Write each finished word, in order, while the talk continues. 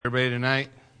Everybody tonight?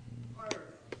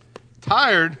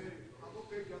 Tired?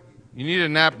 You need a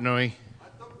nap, Noe.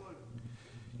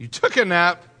 You took a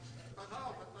nap?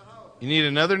 You need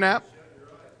another nap?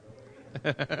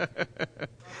 We're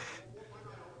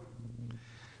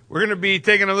going to be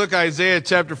taking a look at Isaiah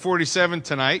chapter 47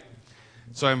 tonight.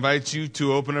 So I invite you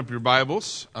to open up your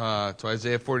Bibles to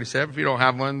Isaiah 47. If you don't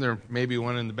have one, there may be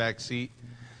one in the back seat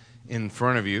in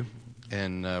front of you,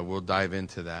 and we'll dive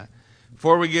into that.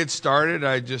 Before we get started,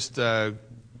 I just going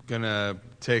to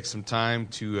take some time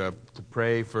to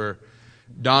pray for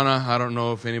Donna. I don't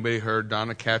know if anybody heard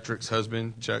Donna Catrick's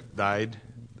husband, Chuck, died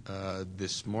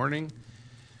this morning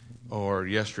or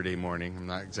yesterday morning. I'm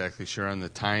not exactly sure on the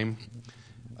timing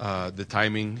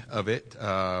of it.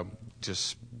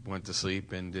 Just went to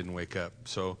sleep and didn't wake up.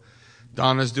 So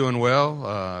Donna's doing well.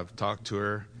 I've talked to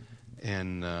her,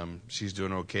 and she's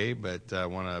doing okay, but I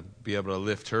want to be able to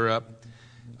lift her up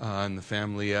and the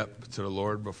family up to the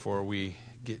Lord before we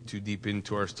get too deep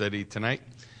into our study tonight.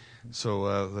 So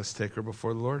let's take her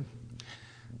before the Lord.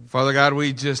 Father God,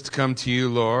 we just come to you,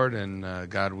 Lord,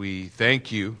 and God, we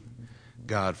thank you,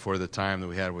 God, for the time that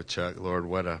we had with Chuck. Lord,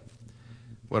 what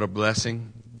a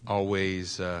blessing.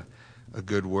 Always a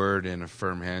good word and a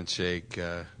firm handshake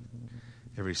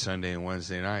every Sunday and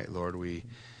Wednesday night. Lord, we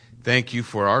thank you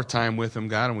for our time with him,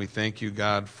 God, and we thank you,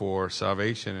 God, for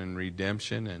salvation and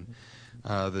redemption and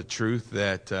the truth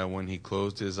that when he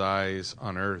closed his eyes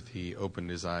on earth, he opened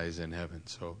his eyes in heaven.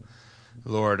 So,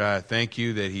 Lord, I thank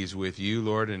you that he's with you,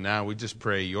 Lord, and now we just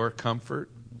pray your comfort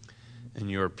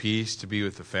and your peace to be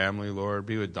with the family, Lord.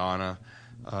 Be with Donna.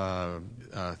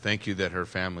 Thank you that her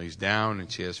family's down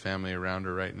and she has family around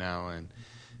her right now.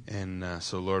 And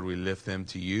so, Lord, we lift them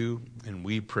to you, and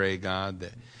we pray, God,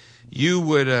 that you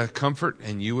would comfort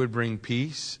and you would bring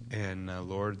peace, and,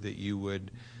 Lord, that you would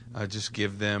just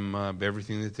give them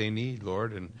everything that they need,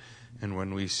 Lord. And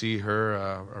when we see her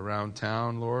around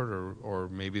town, Lord, or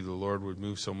maybe the Lord would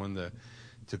move someone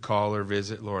to call or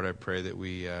visit, Lord, I pray that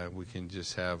we can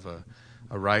just have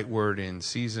a right word in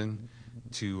season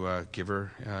to give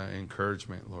her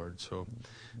encouragement, Lord. So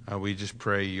we just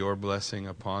pray your blessing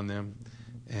upon them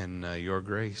and your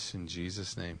grace in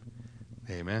Jesus' name.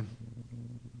 Amen.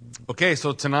 Okay,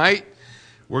 so tonight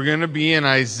we're going to be in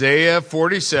Isaiah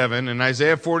 47, and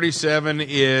Isaiah 47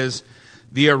 is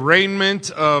the arraignment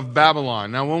of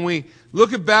Babylon. Now, when we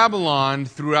look at Babylon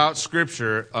throughout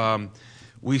Scripture,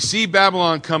 we see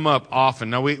Babylon come up often.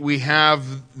 Now, we have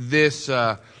this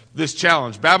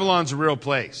challenge. Babylon's a real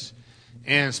place,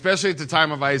 and especially at the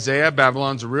time of Isaiah,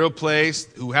 Babylon's a real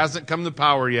place who hasn't come to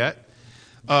power yet.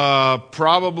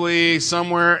 Probably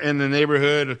somewhere in the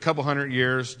neighborhood, a couple hundred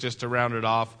years, just to round it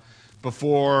off,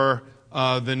 before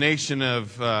the nation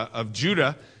of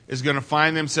Judah is going to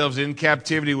find themselves in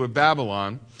captivity with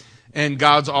Babylon. And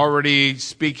God's already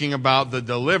speaking about the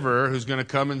deliverer who's going to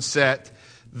come and set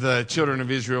the children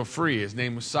of Israel free. His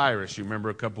name was Cyrus. You remember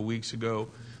a couple weeks ago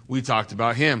we talked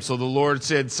about him. So the Lord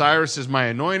said, Cyrus is my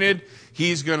anointed.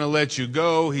 He's going to let you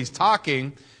go. He's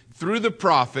talking through the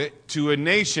prophet to a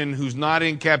nation who's not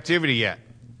in captivity yet.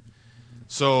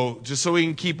 So just so we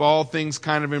can keep all things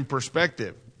kind of in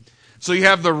perspective. So you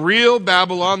have the real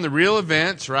Babylon, the real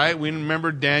events, right? We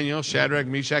remember Daniel, Shadrach,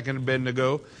 Meshach, and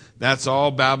Abednego. That's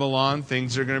all Babylon.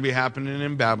 Things are going to be happening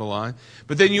in Babylon.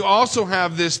 But then you also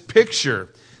have this picture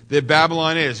that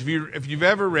Babylon is. If you've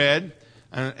ever read,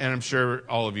 and I'm sure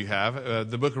all of you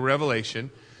have, the book of Revelation.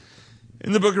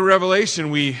 In the book of Revelation,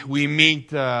 we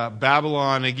meet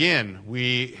Babylon again.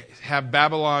 We have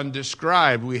Babylon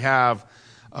described. We have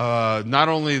not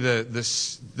only the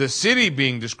city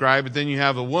being described, but then you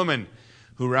have a woman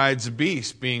who rides a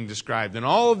beast being described. And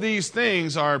all of these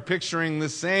things are picturing the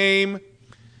same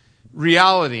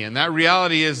reality. And that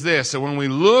reality is this. So when we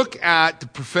look at the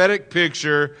prophetic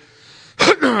picture,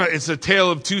 it's a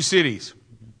tale of two cities.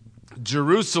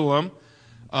 Jerusalem,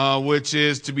 which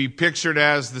is to be pictured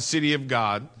as the city of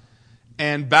God,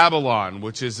 and Babylon,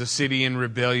 which is a city in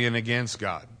rebellion against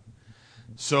God.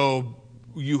 So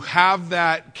you have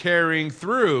that carrying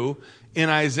through in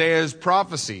Isaiah's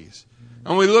prophecies.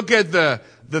 And we look at the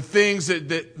things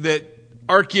that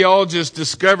archaeologists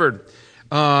discovered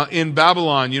in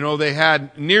Babylon. You know, they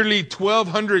had nearly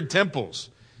 1,200 temples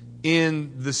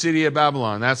in the city of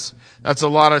Babylon. That's a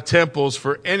lot of temples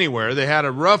for anywhere. They had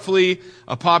roughly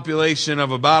a population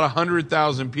of about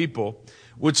 100,000 people,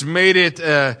 which made it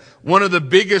one of the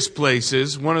biggest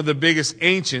places, one of the biggest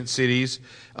ancient cities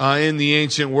in the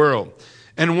ancient world.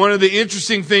 And one of the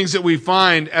interesting things that we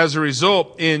find as a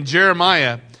result in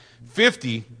Jeremiah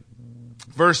 50,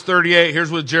 verse 38, here's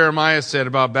what Jeremiah said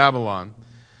about Babylon.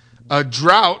 A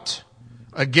drought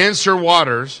against her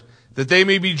waters that they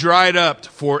may be dried up,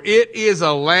 for it is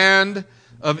a land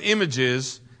of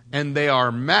images, and they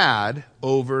are mad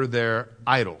over their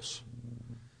idols.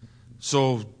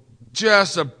 So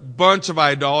just a bunch of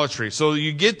idolatry. So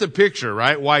you get the picture,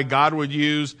 right? Why God would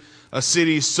use a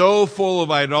city so full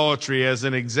of idolatry as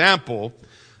an example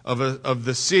of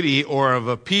the city or of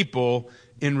a people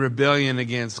in rebellion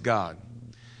against God.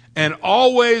 And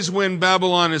always when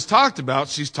Babylon is talked about,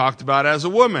 she's talked about as a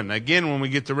woman. Again, when we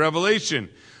get to Revelation,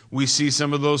 we see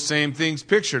some of those same things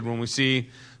pictured when we see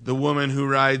the woman who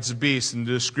rides the beast and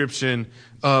the description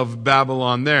of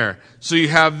Babylon there. So you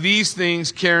have these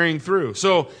things carrying through.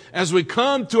 So as we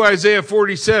come to Isaiah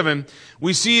 47,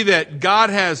 we see that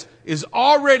God is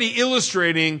already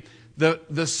illustrating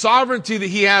the sovereignty that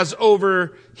he has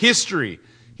over history.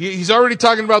 He's already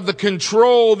talking about the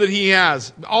control that he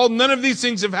has. None of these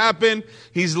things have happened.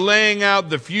 He's laying out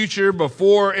the future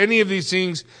before any of these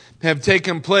things have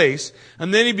taken place.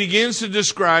 And then he begins to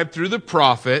describe through the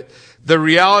prophet the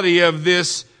reality of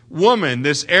this woman,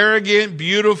 this arrogant,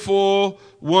 beautiful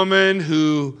woman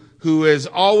who has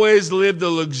always lived a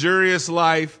luxurious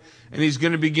life. And he's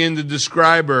going to begin to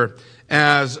describe her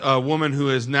as a woman who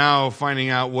is now finding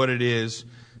out what it is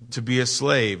to be a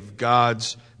slave.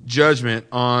 God's judgment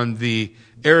on the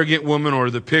arrogant woman,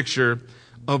 or the picture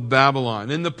of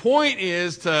Babylon. And the point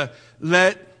is to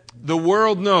let the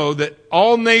world know that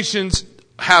all nations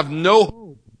have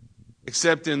no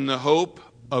hope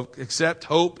except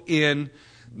hope in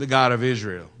the God of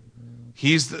Israel.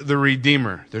 He's the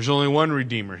Redeemer. There's only one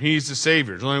Redeemer. He's the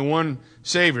Savior. There's only one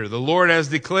Savior. The Lord has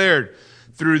declared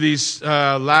through these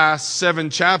last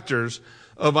 7 chapters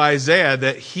of Isaiah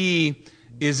that he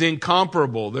is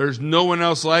incomparable. There's no one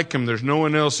else like him. There's no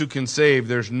one else who can save.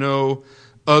 There's no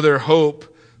other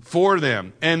hope for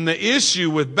them. And the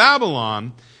issue with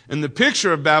Babylon and the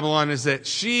picture of Babylon is that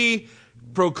she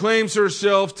proclaims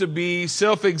herself to be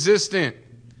self-existent.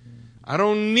 I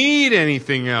don't need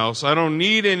anything else. I don't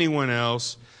need anyone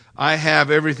else. I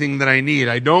have everything that I need.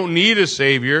 I don't need a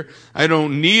Savior. I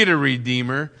don't need a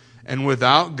Redeemer. And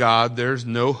without God, there's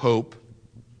no hope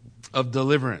of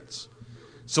deliverance.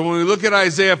 So when we look at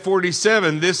Isaiah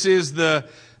 47, this is the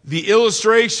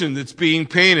illustration that's being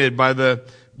painted by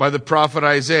the prophet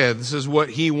Isaiah. This is what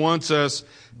he wants us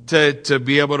to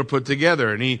be able to put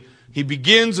together. And he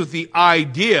begins with the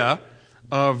idea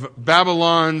of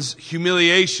Babylon's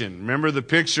humiliation. Remember the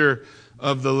picture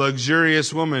of the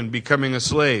luxurious woman becoming a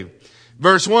slave.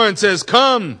 Verse 1 says,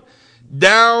 "Come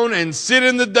down and sit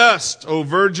in the dust, O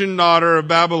virgin daughter of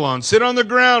Babylon. Sit on the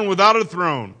ground without a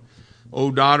throne,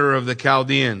 O daughter of the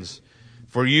Chaldeans,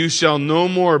 for you shall no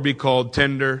more be called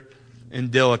tender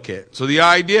and delicate." So the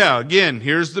idea, again,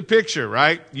 here's the picture,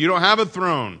 right? You don't have a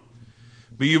throne,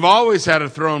 but you've always had a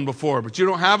throne before, but you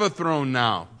don't have a throne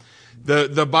now.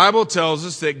 The Bible tells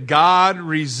us that God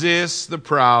resists the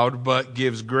proud, but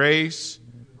gives grace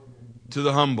to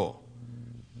the humble.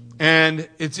 And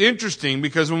it's interesting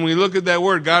because when we look at that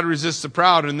word, God resists the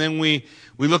proud, and then we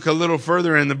look a little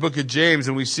further in the book of James,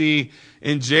 and we see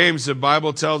in James, the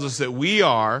Bible tells us that we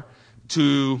are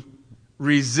to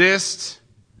resist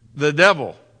the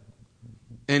devil,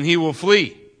 and he will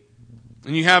flee.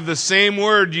 And you have the same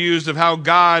word used of how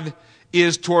God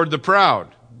is toward the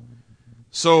proud.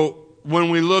 So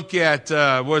when we look at,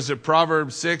 was it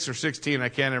Proverbs 6 or 16? I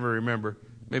can't ever remember.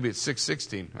 Maybe it's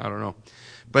 6:16. I don't know.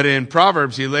 But in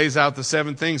Proverbs, he lays out the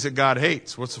 7 things that God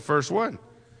hates. What's the first one?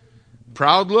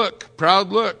 Proud look, proud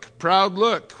look, proud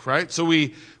look, right? So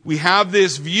we have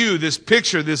this view, this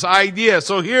picture, this idea.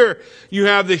 So here you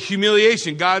have the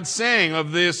humiliation. God's saying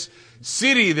of this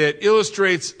city that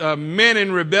illustrates men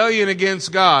in rebellion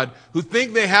against God who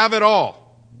think they have it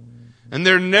all. And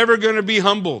they're never going to be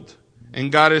humbled. And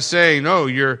God is saying, no,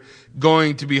 you're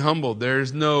going to be humbled.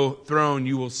 There's no throne.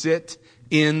 You will sit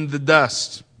in the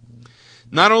dust.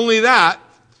 Not only that,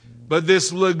 but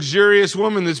this luxurious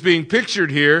woman that's being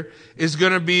pictured here is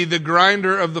going to be the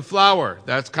grinder of the flour.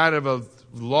 That's kind of a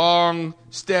long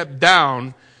step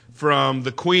down from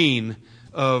the queen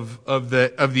of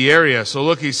the area. So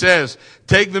look, he says,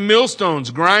 "Take the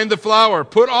millstones, grind the flour,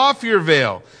 put off your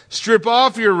veil, strip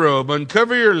off your robe,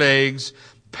 uncover your legs,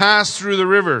 pass through the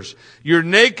rivers. Your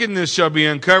nakedness shall be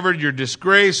uncovered, your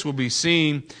disgrace will be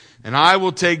seen, and I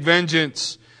will take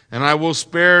vengeance, and I will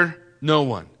spare no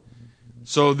one."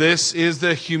 So this is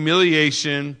the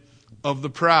humiliation of the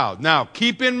proud. Now,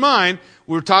 keep in mind,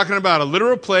 we're talking about a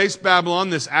literal place, Babylon.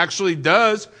 This actually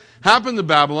does happen to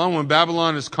Babylon when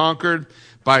Babylon is conquered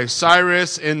by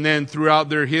Cyrus and then throughout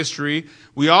their history.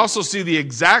 We also see the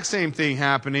exact same thing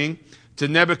happening to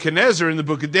Nebuchadnezzar in the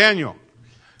book of Daniel.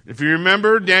 If you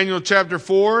remember, Daniel chapter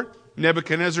 4,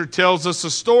 Nebuchadnezzar tells us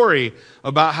a story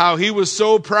about how he was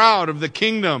so proud of the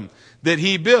kingdom that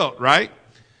he built, right?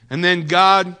 And then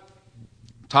God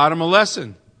taught him a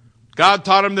lesson. God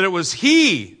taught him that it was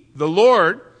He, the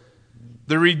Lord,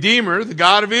 the Redeemer, the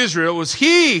God of Israel, it was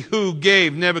He who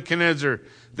gave Nebuchadnezzar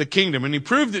the kingdom. And He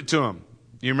proved it to him.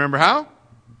 You remember how?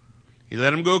 He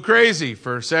let him go crazy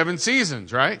for 7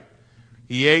 seasons, right?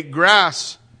 He ate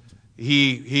grass.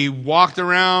 He walked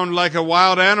around like a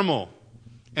wild animal.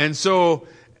 And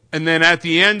then at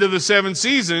the end of the 7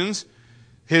 seasons,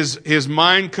 his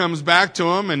mind comes back to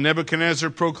him, and Nebuchadnezzar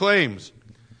proclaims,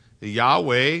 the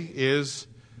Yahweh is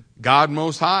God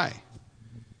Most High.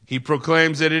 He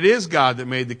proclaims that it is God that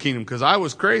made the kingdom, because I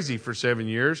was crazy for 7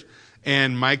 years,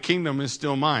 and my kingdom is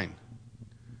still mine.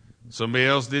 Somebody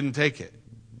else didn't take it.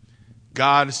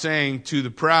 God is saying to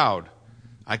the proud,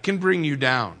 I can bring you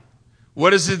down.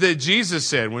 What is it that Jesus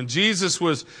said? When Jesus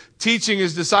was teaching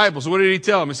His disciples, what did He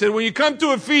tell them? He said, when you come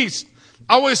to a feast,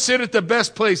 always sit at the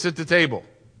best place at the table.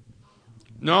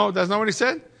 No, that's not what He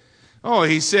said? Oh,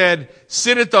 He said,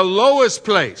 sit at the lowest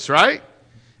place, right?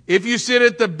 If you sit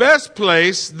at the best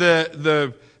place,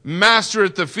 the master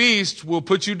at the feast will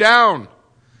put you down.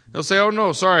 They'll say, oh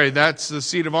no, sorry, that's the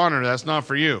seat of honor. That's not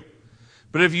for you.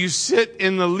 But if you sit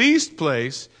in the least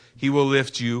place, He will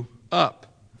lift you up.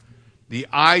 The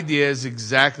idea is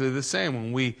exactly the same.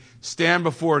 When we stand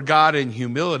before God in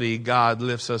humility, God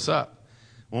lifts us up.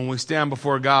 When we stand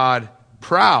before God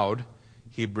proud,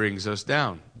 He brings us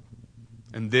down.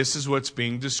 And this is what's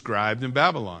being described in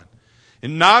Babylon. It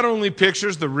not only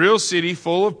pictures the real city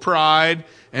full of pride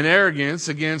and arrogance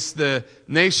against the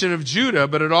nation of Judah,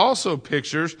 but it also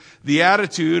pictures the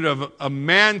attitude of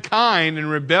mankind in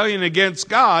rebellion against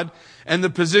God and the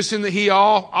position that he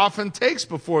often takes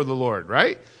before the Lord,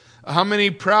 right? How many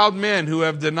proud men who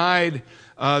have denied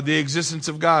the existence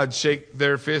of God shake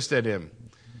their fist at Him,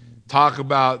 talk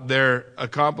about their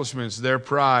accomplishments, their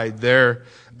pride, their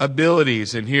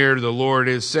abilities. And here the Lord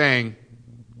is saying,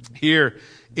 here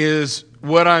is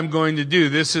what I'm going to do.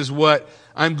 This is what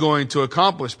I'm going to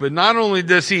accomplish. But not only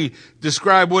does He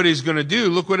describe what He's going to do,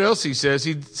 look what else He says.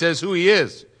 He says who He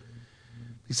is.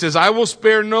 He says, I will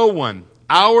spare no one.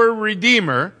 Our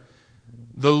Redeemer,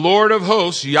 the Lord of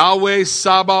hosts, Yahweh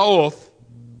Sabaoth,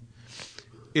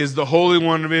 is the Holy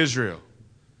One of Israel.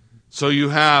 So you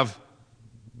have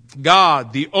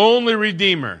God, the only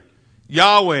Redeemer,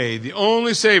 Yahweh, the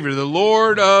only Savior, the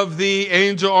Lord of the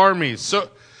angel armies. So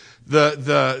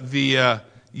the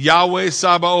Yahweh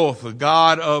Sabaoth, the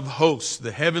God of hosts,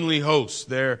 the heavenly hosts,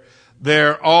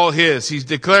 they're all His. He's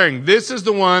declaring, this is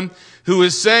the one who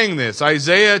is saying this.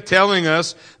 Isaiah telling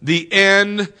us the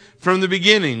end from the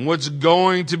beginning, what's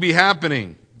going to be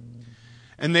happening.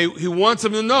 And he wants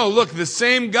them to know, look, the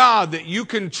same God that you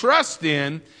can trust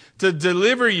in to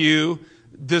deliver you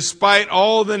despite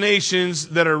all the nations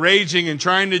that are raging and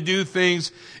trying to do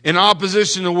things in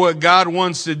opposition to what God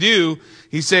wants to do.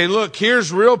 He's saying, look,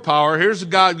 here's real power. Here's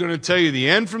God going to tell you the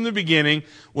end from the beginning,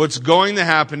 what's going to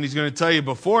happen. He's going to tell you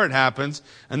before it happens.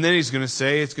 And then He's going to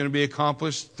say it's going to be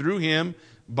accomplished through Him,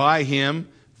 by Him,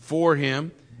 for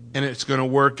Him. And it's going to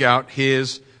work out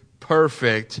His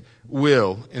perfect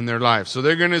will in their life. So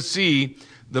they're going to see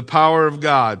the power of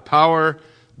God, power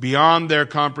beyond their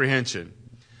comprehension.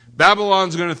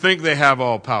 Babylon's going to think they have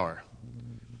all power,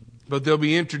 but they'll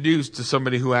be introduced to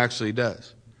somebody who actually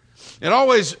does. It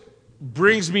always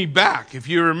brings me back, if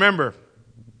you remember,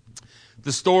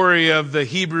 the story of the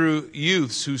Hebrew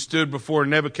youths who stood before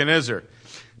Nebuchadnezzar.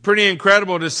 Pretty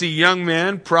incredible to see young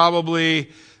men,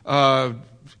 probably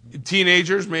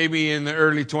teenagers, maybe in the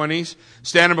early 20s,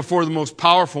 standing before the most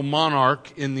powerful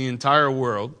monarch in the entire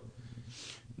world,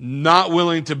 not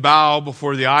willing to bow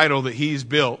before the idol that he's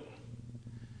built.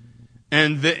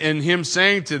 And him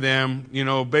saying to them,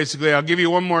 basically, I'll give you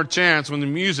one more chance. When the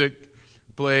music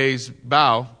plays,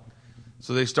 bow.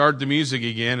 So they start the music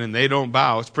again, and they don't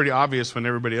bow. It's pretty obvious when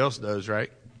everybody else does,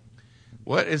 right?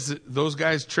 What is it? Those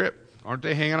guys trip? Aren't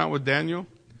they hanging out with Daniel?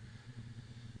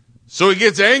 So he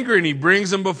gets angry, and he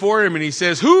brings them before him, and he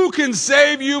says, who can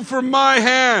save you from my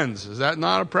hands? Is that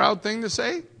not a proud thing to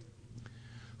say?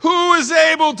 Who is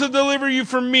able to deliver you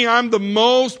from me? I'm the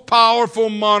most powerful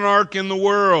monarch in the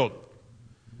world.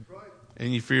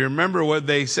 And if you remember what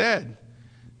they said,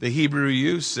 the Hebrew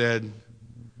youth said,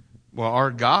 well,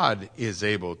 our God is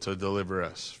able to deliver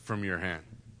us from your hand.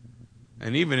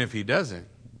 And even if He doesn't,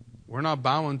 we're not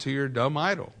bowing to your dumb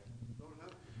idol.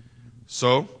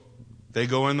 So they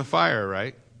go in the fire,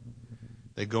 right?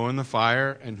 They go in the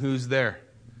fire, and who's there?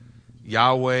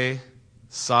 Yahweh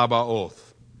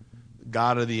Sabaoth,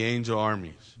 God of the angel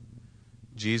armies.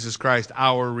 Jesus Christ,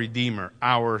 our Redeemer,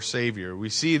 our Savior. We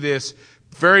see this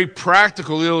very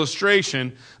practical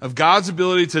illustration of God's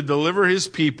ability to deliver his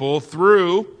people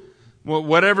through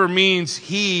whatever means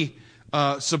he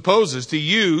supposes to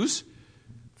use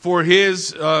for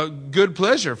his good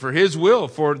pleasure, for his will,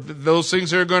 for those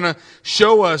things that are going to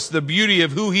show us the beauty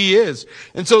of who he is.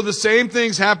 And so the same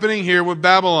thing's happening here with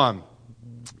Babylon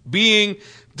being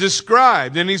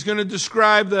described. And he's going to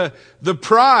describe the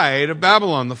pride of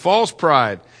Babylon, the false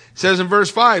pride. It says in verse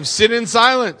 5, sit in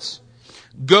silence.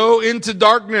 Go into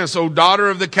darkness, O daughter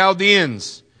of the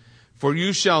Chaldeans, for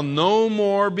you shall no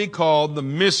more be called the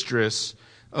mistress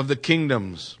of the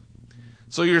kingdoms.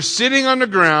 So you're sitting on the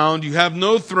ground, you have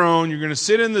no throne, you're going to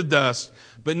sit in the dust.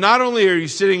 But not only are you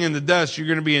sitting in the dust, you're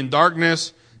going to be in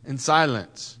darkness and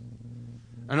silence.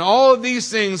 And all of these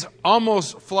things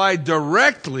almost fly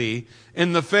directly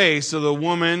in the face of the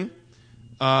woman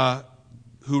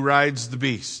who rides the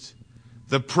beast.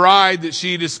 The pride that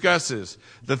she discusses,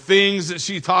 the things that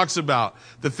she talks about,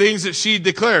 the things that she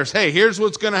declares. Hey, here's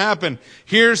what's going to happen.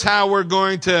 Here's how we're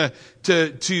going to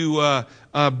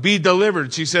be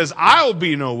delivered. She says, I'll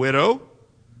be no widow.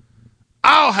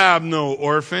 I'll have no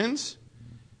orphans.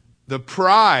 The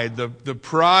pride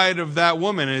of that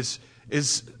woman is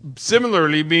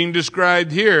similarly being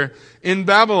described here in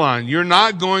Babylon. You're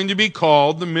not going to be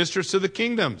called the mistress of the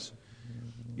kingdoms.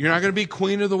 You're not going to be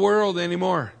queen of the world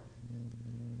anymore.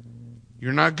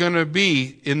 You're not going to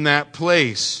be in that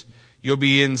place. You'll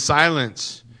be in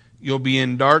silence. You'll be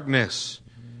in darkness.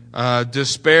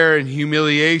 Despair and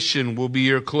humiliation will be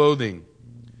your clothing.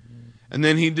 And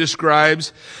then he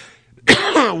describes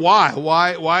why.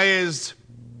 Why is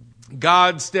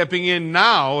God stepping in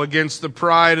now against the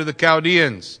pride of the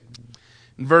Chaldeans?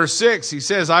 In verse 6, he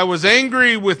says, I was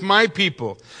angry with my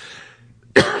people.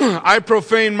 I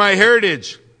profaned my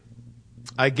heritage.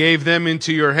 I gave them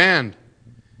into your hand.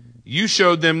 You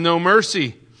showed them no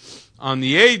mercy. On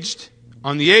the aged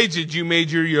you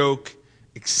made your yoke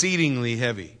exceedingly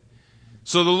heavy.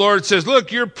 So the Lord says,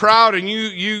 look, you're proud and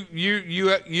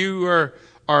you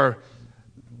are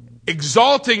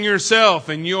exalting yourself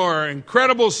and your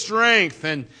incredible strength.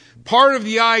 And part of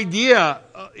the idea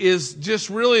is just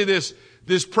really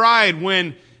this pride.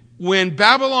 When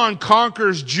Babylon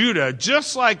conquers Judah,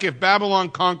 just like if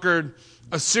Babylon conquered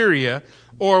Assyria,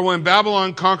 or when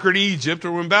Babylon conquered Egypt,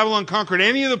 or when Babylon conquered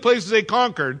any of the places they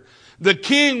conquered, the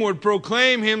king would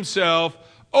proclaim himself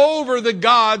over the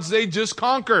gods they just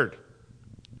conquered.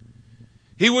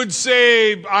 He would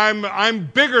say, I'm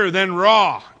bigger than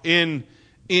Ra in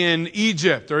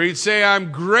Egypt. Or he'd say,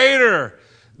 I'm greater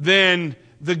than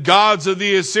the gods of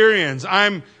the Assyrians.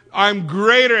 I'm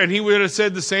greater. And he would have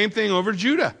said the same thing over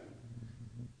Judah.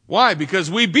 Why?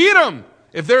 Because we beat them.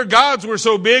 If their gods were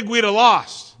so big, we'd have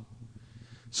lost.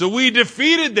 So we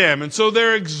defeated them, and so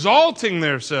they're exalting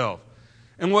themselves.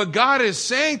 And what God is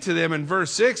saying to them in verse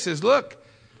 6 is, look,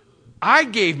 I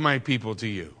gave my people to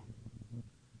you.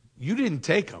 You didn't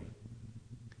take them.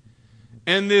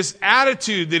 And this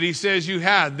attitude that he says you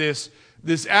had, this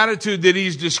attitude that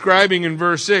he's describing in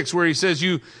verse 6, where he says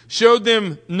you showed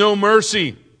them no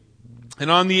mercy, and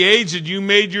on the aged you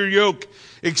made your yoke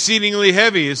exceedingly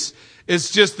heavy. It's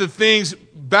just the things.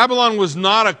 Babylon was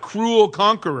not a cruel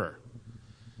conqueror.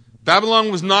 Babylon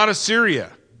was not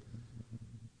Assyria.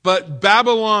 But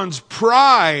Babylon's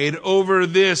pride over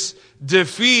this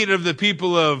defeat of the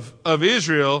people of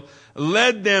Israel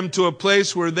led them to a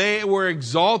place where they were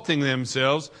exalting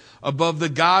themselves above the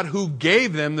God who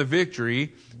gave them the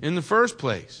victory in the first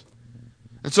place.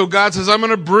 And so God says, I'm going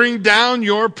to bring down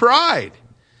your pride.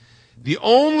 The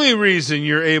only reason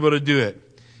you're able to do it,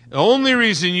 the only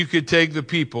reason you could take the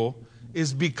people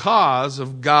is because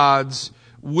of God's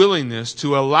willingness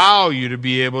to allow you to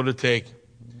be able to take.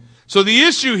 So the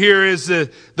issue here is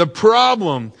the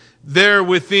problem there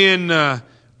within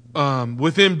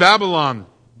Babylon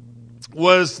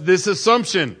was this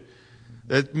assumption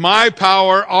that my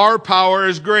power, our power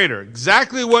is greater.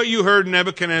 Exactly what you heard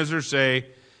Nebuchadnezzar say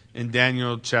in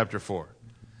Daniel chapter 4.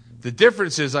 The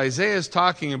difference is Isaiah is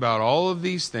talking about all of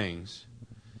these things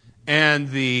and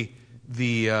the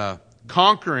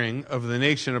conquering of the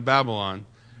nation of Babylon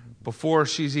before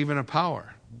she's even a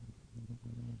power.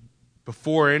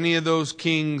 Before any of those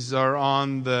kings are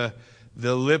on the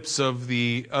lips of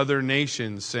the other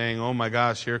nations saying, oh my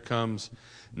gosh, here comes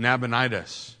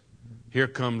Nabonidus. Here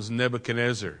comes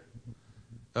Nebuchadnezzar.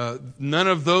 None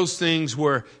of those things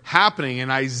were happening,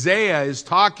 and Isaiah is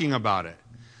talking about it.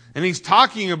 And he's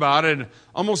talking about it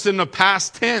almost in the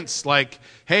past tense, like,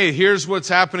 hey, here's what's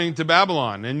happening to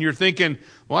Babylon. And you're thinking,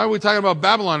 why are we talking about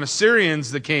Babylon?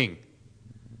 Assyrian's the king.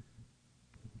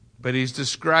 But he's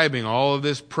describing all of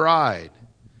this pride.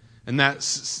 And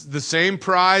that's the same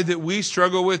pride that we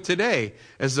struggle with today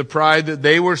as the pride that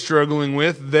they were struggling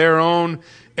with, their own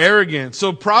arrogance.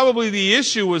 So probably the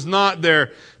issue was not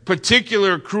their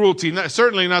particular cruelty,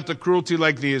 certainly not the cruelty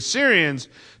like the Assyrians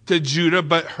to Judah,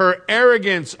 but her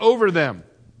arrogance over them.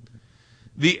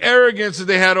 The arrogance that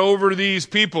they had over these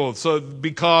people. So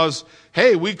because,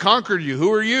 hey, we conquered you.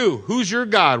 Who are you? Who's your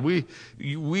God? We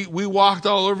walked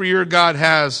all over. Your God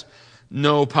has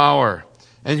no power.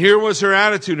 And here was her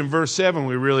attitude in verse 7.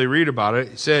 We really read about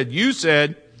it. It said, you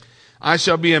said, I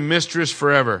shall be a mistress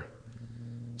forever,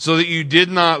 so that you did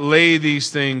not lay these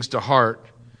things to heart,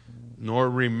 nor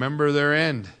remember their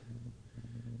end.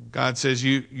 God says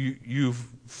you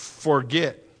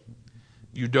forget.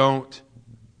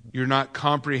 You're not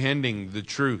comprehending the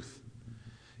truth.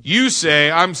 You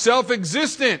say, I'm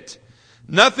self-existent.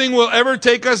 Nothing will ever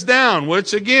take us down,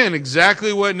 which again,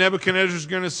 exactly what Nebuchadnezzar is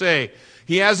going to say.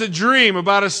 He has a dream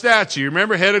about a statue.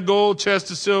 Remember, head of gold,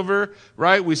 chest of silver,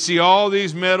 right? We see all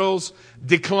these metals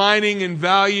declining in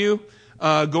value,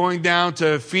 going down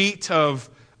to feet of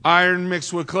iron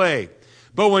mixed with clay.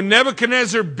 But when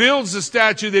Nebuchadnezzar builds the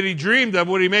statue that he dreamed of,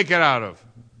 what did he make it out of?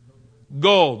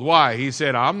 Gold. Why? He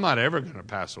said, I'm not ever going to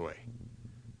pass away.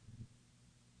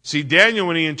 See, Daniel,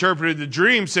 when he interpreted the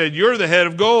dream, said, you're the head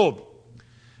of gold,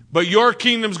 but your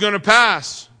kingdom's going to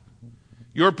pass.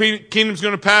 Your kingdom's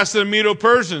going to pass to the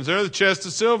Medo-Persians. They're the chest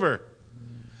of silver.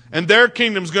 And their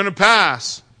kingdom's going to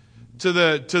pass to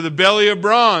the belly of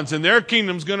bronze. And their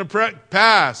kingdom's going to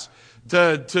pass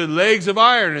to legs of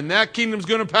iron. And that kingdom's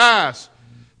going to pass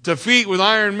to feet with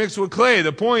iron mixed with clay.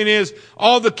 The point is,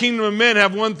 all the kingdom of men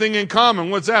have one thing in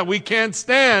common. What's that? We can't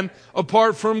stand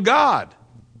apart from God.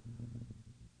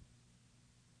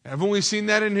 Haven't we seen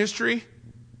that in history?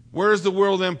 Where's the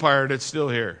world empire that's still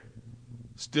here?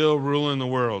 Still ruling the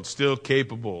world, still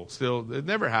capable, it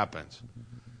never happens.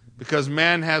 Because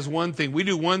man has one thing. We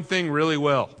do one thing really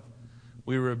well.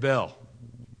 We rebel.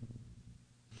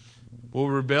 We'll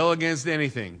rebel against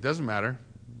anything. Doesn't matter.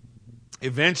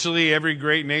 Eventually, every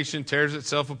great nation tears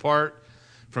itself apart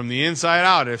from the inside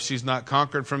out if she's not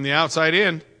conquered from the outside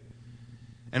in.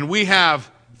 And we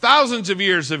have thousands of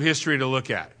years of history to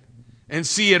look at and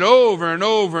see it over and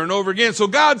over and over again. So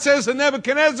God says to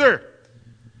Nebuchadnezzar,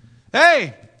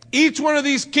 hey, each one of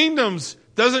these kingdoms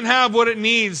doesn't have what it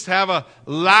needs to have a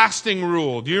lasting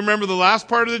rule. Do you remember the last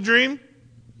part of the dream?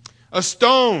 A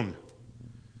stone,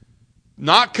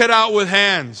 not cut out with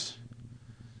hands,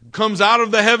 comes out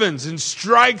of the heavens and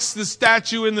strikes the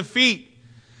statue in the feet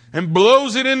and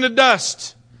blows it into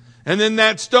dust. And then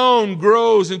that stone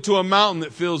grows into a mountain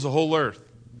that fills the whole earth.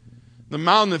 The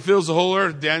mountain that fills the whole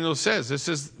earth, Daniel says,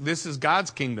 this is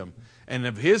God's kingdom. And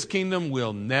of his kingdom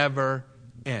will never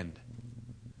end.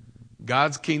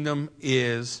 God's kingdom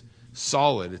is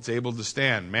solid. It's able to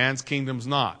stand. Man's kingdom's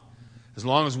not. As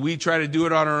long as we try to do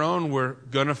it on our own, we're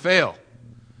going to fail.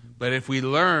 But if we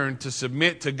learn to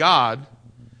submit to God,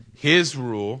 his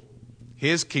rule,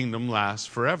 his kingdom lasts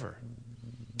forever.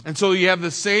 And so you have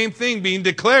the same thing being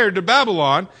declared to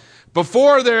Babylon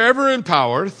before they're ever in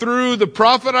power through the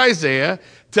prophet Isaiah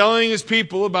telling his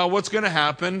people about what's going to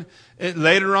happen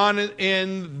later on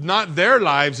in not their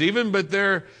lives even, but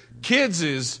their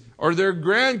kids' or their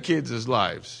grandkids'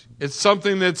 lives. It's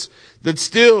something that's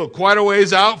still quite a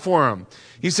ways out for them.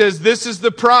 He says, this is the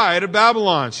pride of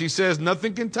Babylon. She says,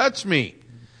 nothing can touch me.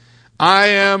 I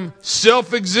am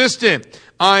self-existent.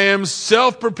 I am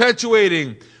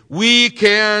self-perpetuating. We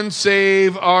can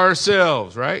save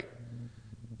ourselves, right?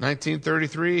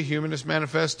 1933, Humanist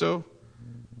Manifesto.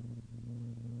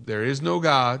 There is no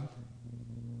God.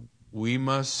 We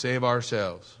must save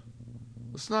ourselves.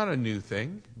 It's not a new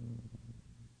thing.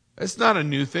 It's not a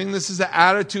new thing. This is the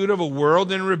attitude of a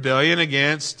world in rebellion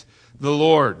against the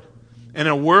Lord. And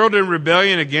a world in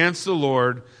rebellion against the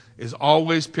Lord is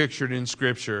always pictured in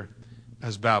Scripture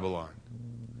as Babylon.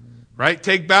 Right?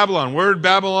 Take Babylon. Where did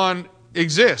Babylon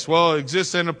exist? Well, it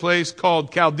exists in a place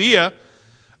called Chaldea,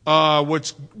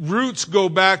 which roots go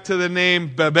back to the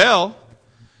name Babel,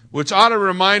 which ought to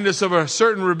remind us of a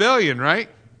certain rebellion, right?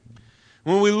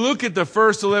 When we look at the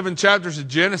first 11 chapters of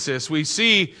Genesis,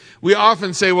 we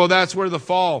often say, well, that's where the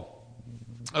fall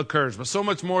occurs. But so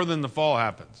much more than the fall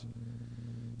happens.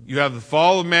 You have the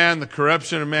fall of man, the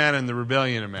corruption of man, and the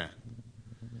rebellion of man.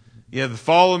 You have the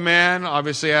fall of man,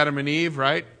 obviously Adam and Eve,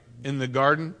 right, in the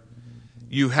garden.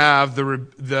 You have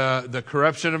the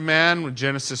corruption of man with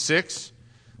Genesis 6,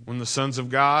 when the sons of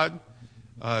God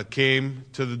came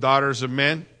to the daughters of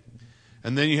men.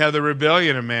 And then you have the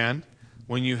rebellion of man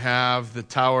when you have the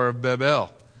Tower of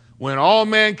Babel. When all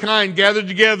mankind gathered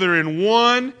together in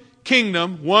one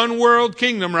kingdom, one world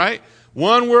kingdom, right?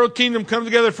 One world kingdom come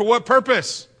together for what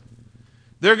purpose?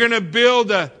 They're going to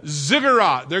build a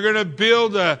ziggurat. They're going to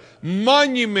build a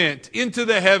monument into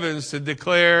the heavens to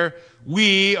declare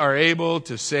we are able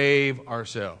to save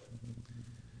ourselves.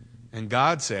 And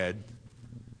God said,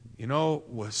 you know,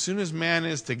 as soon as man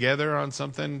is together on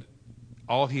something,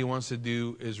 all he wants to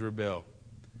do is rebel.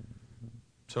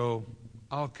 So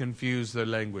I'll confuse their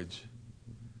language.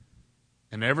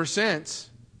 And ever since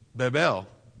Babel,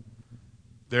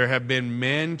 there have been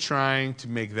men trying to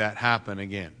make that happen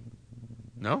again.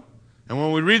 No? And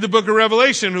when we read the book of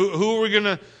Revelation,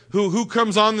 who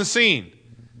comes on the scene?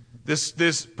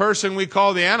 This person we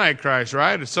call the Antichrist,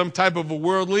 right? It's some type of a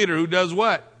world leader who does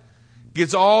what?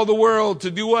 Gets all the world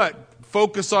to do what?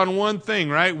 Focus on one thing,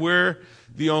 right? We're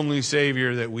the only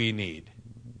Savior that we need.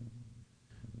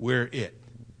 We're it.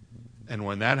 And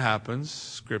when that happens,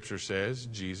 Scripture says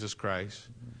Jesus Christ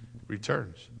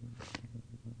returns.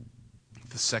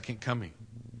 The second coming.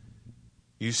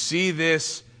 You see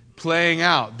this playing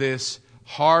out, this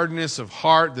hardness of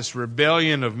heart, this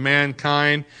rebellion of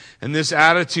mankind, and this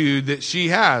attitude that she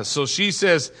has. So she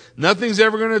says, nothing's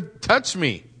ever going to touch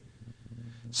me.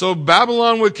 So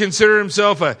Babylon would consider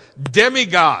himself a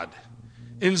demigod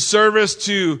in service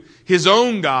to his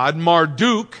own god,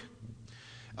 Marduk.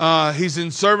 He's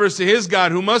in service to his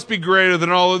God, who must be greater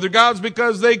than all other gods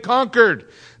because they conquered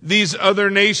these other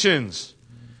nations.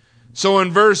 So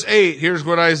in verse 8, here's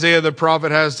what Isaiah the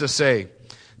prophet has to say.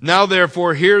 Now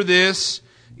therefore, hear this,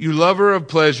 you lover of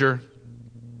pleasure,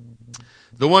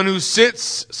 the one who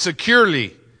sits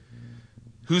securely,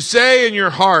 who say in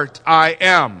your heart, I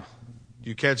am. Do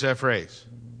you catch that phrase?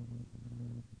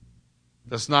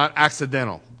 That's not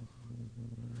accidental.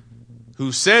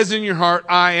 Who says in your heart,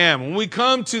 I am. When we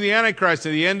come to the Antichrist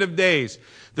at the end of days,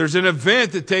 there's an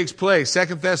event that takes place. 2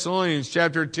 Thessalonians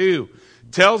chapter 2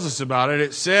 tells us about it.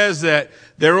 It says that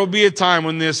there will be a time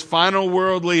when this final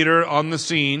world leader on the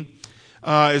scene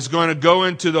is going to go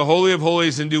into the Holy of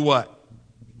Holies and do what?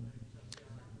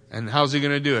 And how's he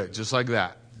going to do it? Just like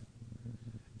that.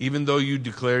 Even though you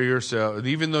declare yourself,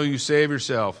 even though you say of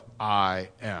yourself, I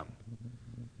am.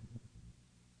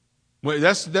 Well,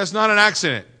 that's not an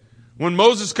accident. When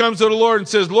Moses comes to the Lord and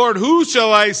says, Lord, who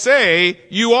shall I say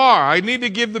you are? I need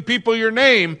to give the people your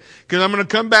name because I'm going to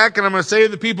come back and I'm going to say to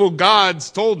the people,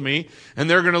 God's told me, and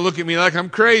they're going to look at me like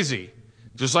I'm crazy,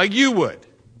 just like you would.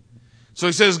 So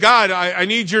he says, God, I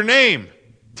need your name.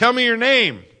 Tell me your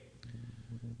name.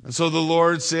 And so the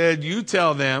Lord said, you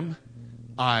tell them,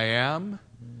 I am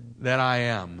that I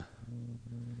am.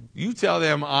 You tell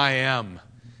them, I am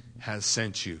has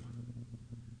sent you.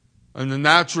 And the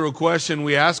natural question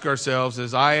we ask ourselves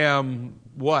is, I am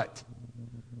what?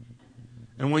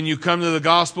 And when you come to the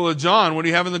Gospel of John, what do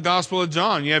you have in the Gospel of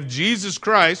John? You have Jesus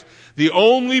Christ, the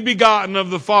only begotten of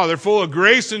the Father, full of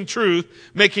grace and truth,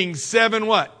 making 7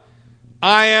 what?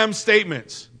 I am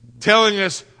statements. Telling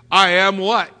us, I am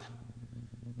what?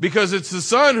 Because it's the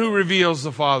Son who reveals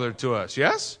the Father to us,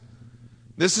 yes?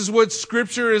 This is what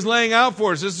Scripture is laying out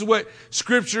for us. This is what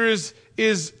Scripture is.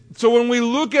 So when we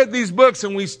look at these books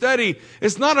and we study,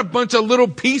 it's not a bunch of little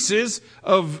pieces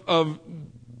of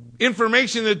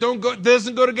information that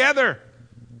doesn't go together.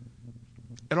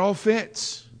 It all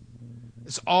fits.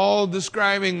 It's all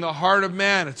describing the heart of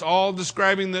man. It's all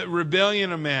describing the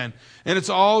rebellion of man. And it's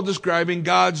all describing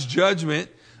God's judgment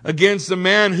against the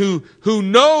man who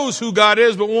knows who God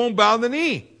is but won't bow the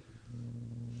knee.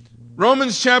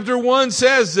 Romans chapter 1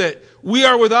 says that we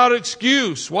are without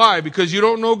excuse. Why? Because you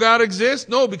don't know God exists?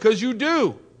 No, because you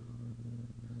do.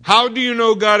 How do you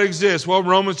know God exists? Well,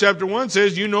 Romans chapter 1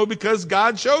 says you know because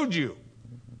God showed you.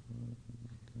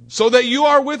 So that you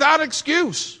are without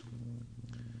excuse.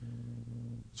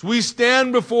 So we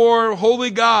stand before holy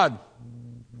God.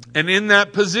 And in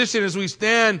that position, as we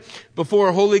stand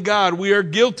before holy God, we are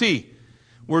guilty.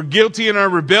 We're guilty in our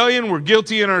rebellion. We're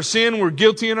guilty in our sin. We're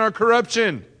guilty in our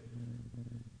corruption.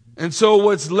 And so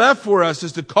what's left for us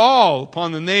is to call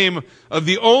upon the name of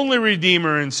the only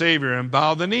Redeemer and Savior and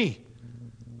bow the knee.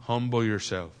 Humble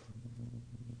yourself.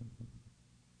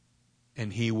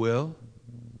 And He will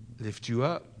lift you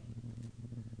up.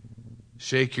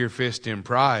 Shake your fist in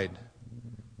pride,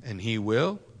 and He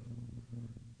will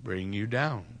bring you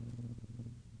down.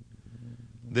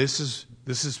 This is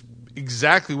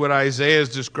exactly what Isaiah is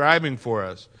describing for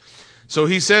us. So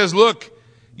he says, look,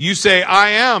 you say, I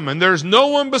am, and there's no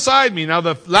one beside me. Now,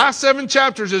 the last 7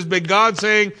 chapters has been God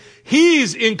saying,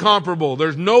 He's incomparable.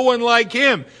 There's no one like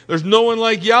Him. There's no one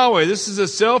like Yahweh. This is a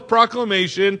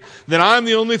self-proclamation that I'm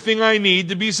the only thing I need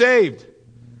to be saved.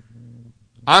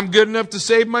 I'm good enough to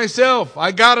save myself.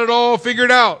 I got it all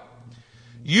figured out.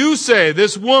 You say,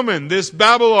 this woman, this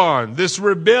Babylon, this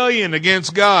rebellion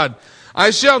against God,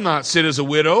 I shall not sit as a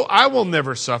widow. I will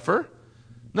never suffer.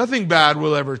 Nothing bad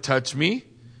will ever touch me.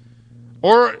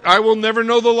 Or I will never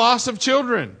know the loss of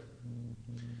children.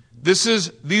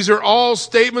 These are all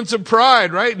statements of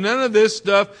pride, right? None of this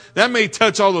stuff, that may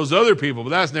touch all those other people,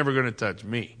 but that's never going to touch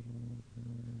me.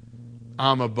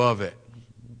 I'm above it.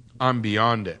 I'm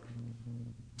beyond it.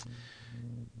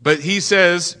 But he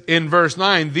says in verse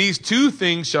 9, these two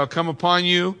things shall come upon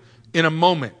you in a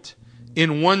moment,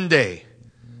 in one day,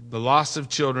 the loss of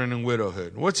children and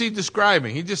widowhood. What's he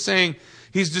describing?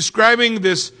 He's describing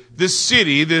this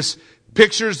city, this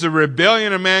pictures the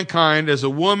rebellion of mankind as a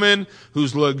woman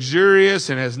who's luxurious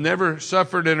and has never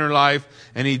suffered in her life,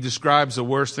 and he describes the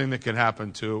worst thing that could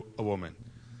happen to a woman.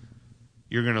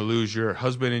 You're going to lose your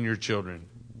husband and your children.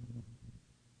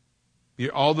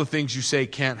 All the things you say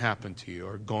can't happen to you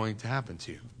are going to happen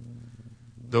to you.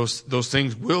 Those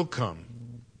things will come.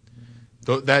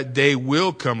 That day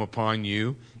will come upon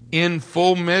you in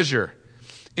full measure,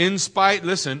 in spite,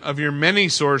 listen, of your many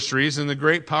sorceries and the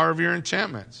great power of your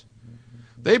enchantments.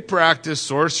 They practiced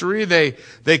sorcery.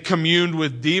 They communed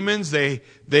with demons.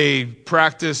 They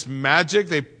practiced magic.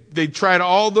 They tried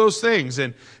all those things.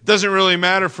 And it doesn't really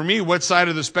matter for me what side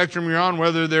of the spectrum you're on,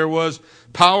 whether there was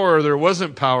power or there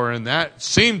wasn't power in that.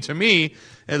 Seemed to me,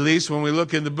 at least when we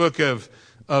look in the book of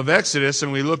Exodus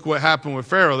and we look what happened with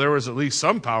Pharaoh, there was at least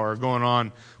some power going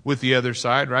on with the other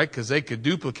side, right? Because they could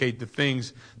duplicate the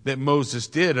things that Moses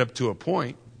did up to a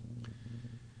point.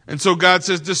 And so God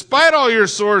says, despite all your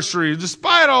sorcery,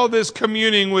 despite all this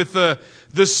communing with the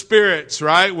spirits,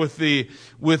 right? With the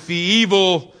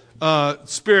evil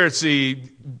spirits,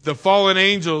 the fallen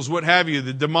angels, what have you,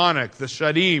 the demonic, the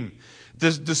shadim,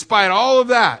 despite all of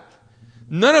that,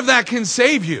 none of that can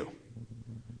save you.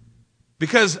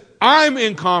 Because I'm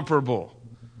incomparable.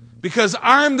 Because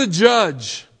I'm the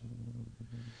judge.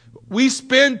 We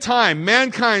spend time,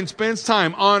 mankind spends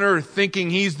time on earth thinking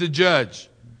he's the judge.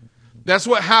 That's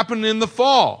what happened in the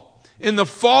fall. In the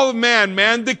fall of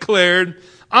man declared,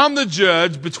 I'm the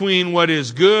judge between what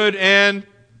is good and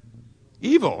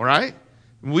evil, right?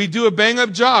 We do a bang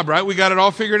up job, right? We got it all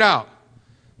figured out.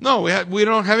 No, we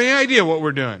don't have any idea what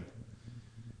we're doing.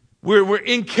 We're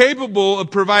incapable of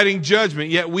providing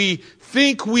judgment, yet we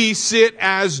think we sit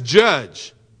as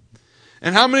judge.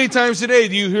 And how many times today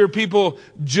do you hear people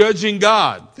judging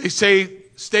God? They say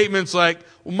statements like,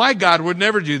 well, my God would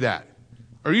never do that.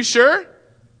 Are you sure?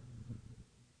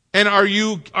 And are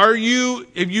you,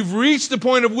 if you've reached the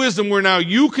point of wisdom where now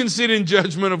you can sit in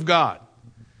judgment of God.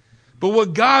 But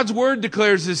what God's word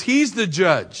declares is he's the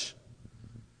judge.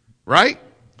 Right?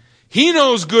 He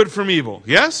knows good from evil.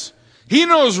 Yes? He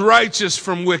knows righteous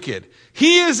from wicked.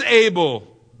 He is able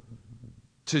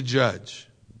to judge.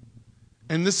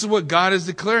 And this is what God is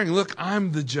declaring. Look,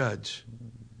 I'm the judge.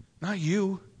 Not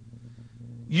you.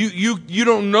 You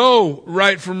don't know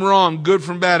right from wrong, good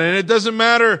from bad. And it doesn't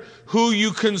matter who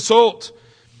you consult.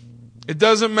 It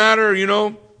doesn't matter,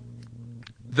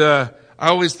 I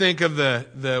always think of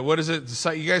what is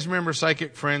it? You guys remember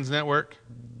Psychic Friends Network?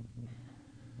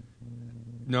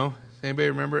 No? Anybody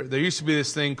remember? There used to be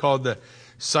this thing called the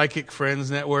Psychic Friends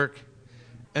Network.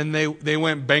 And they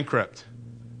went bankrupt.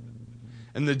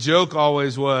 And the joke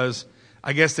always was,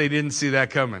 I guess they didn't see that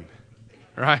coming.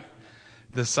 Right?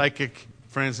 The Psychic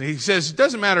Friends. He says, it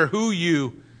doesn't matter who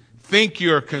you think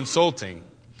you're consulting.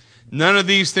 None of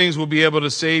these things will be able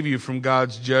to save you from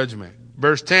God's judgment.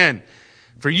 Verse 10,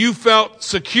 for you felt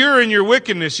secure in your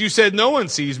wickedness. You said, no one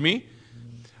sees me.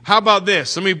 How about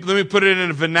this? Let me put it in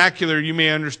a vernacular you may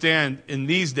understand in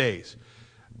these days.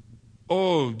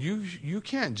 Oh, you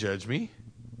can't judge me.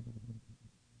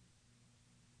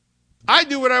 I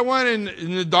do what I want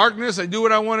in the darkness. I do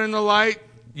what I want in the light.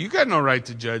 You got no right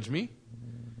to judge me.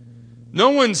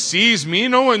 No one sees me.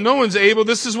 No one's able.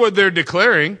 This is what they're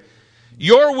declaring.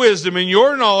 Your wisdom and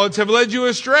your knowledge have led you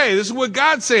astray. This is what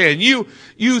God's saying.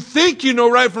 You think you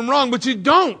know right from wrong, but you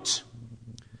don't.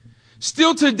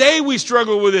 Still today we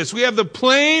struggle with this. We have the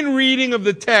plain reading of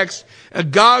the text,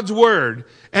 God's word,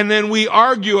 and then we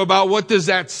argue about what does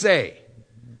that say.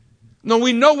 No,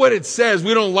 we know what it says.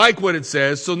 We don't like what it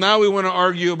says. So now we want to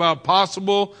argue about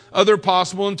other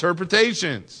possible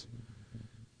interpretations.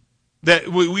 That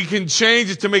we can change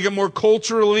it to make it more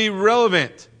culturally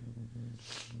relevant.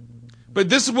 But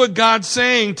this is what God's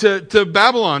saying to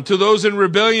Babylon, to those in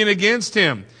rebellion against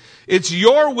him. It's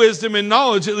your wisdom and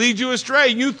knowledge that leads you astray.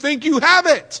 You think you have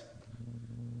it.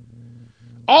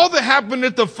 All that happened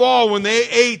at the fall when they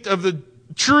ate of the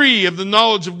tree of the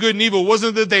knowledge of good and evil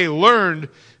wasn't that they learned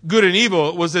good and evil.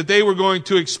 It was that they were going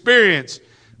to experience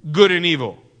good and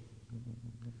evil.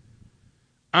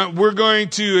 We're going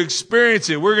to experience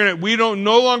it. We don't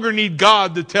no longer need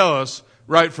God to tell us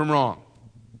right from wrong.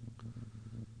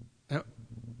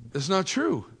 That's not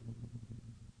true.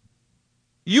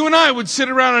 You and I would sit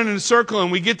around in a circle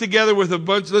and we get together with a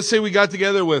bunch, let's say we got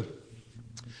together with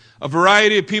a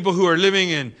variety of people who are living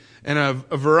in a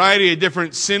variety of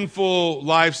different sinful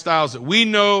lifestyles that we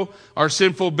know are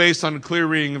sinful based on a clear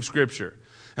reading of Scripture.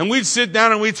 And we'd sit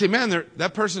down and we'd say, man,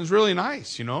 that person's really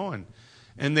nice,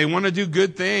 and they want to do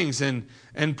good things. And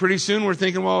pretty soon we're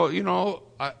thinking, well,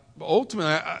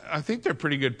 ultimately, I think they're a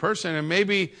pretty good person, and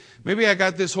maybe I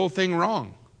got this whole thing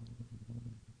wrong.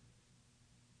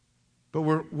 But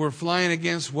we're flying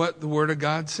against what the Word of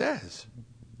God says.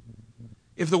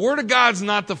 If the Word of God's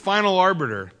not the final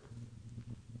arbiter,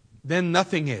 then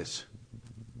nothing is.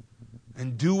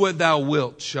 And do what thou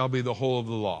wilt shall be the whole of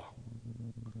the law.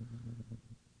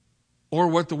 Or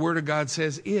what the Word of God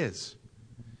says is.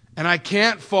 And I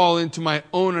can't fall into my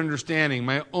own understanding,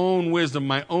 my own wisdom,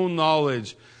 my own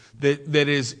knowledge that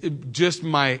is just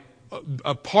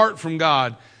apart from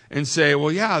God and say,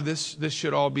 well, yeah, this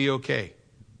should all be okay.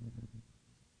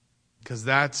 Because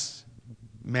that's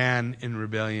man in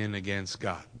rebellion against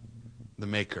God, the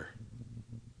Maker,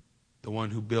 the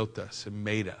one who built us and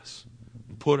made us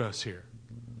and put us here.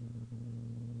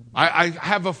 I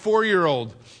have a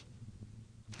 4-year-old.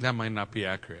 That might not be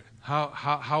accurate.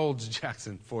 How old is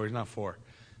Jackson? 4. He's not 4.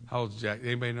 How old is Jack?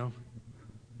 Anybody know?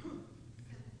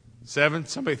 7?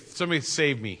 Somebody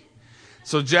save me.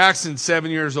 So Jackson's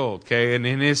 7 years old, okay? And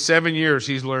in his 7 years,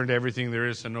 he's learned everything there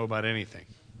is to know about anything.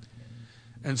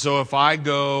 And so if I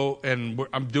go and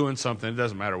I'm doing something, it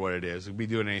doesn't matter what it is. It could be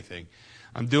doing anything.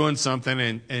 I'm doing something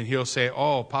and he'll say,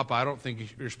 oh, Papa, I don't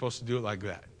think you're supposed to do it like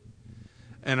that.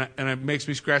 And it makes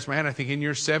me scratch my head. I think in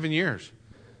your 7 years,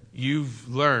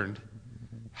 you've learned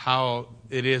how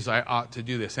it is I ought to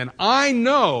do this. And I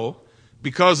know,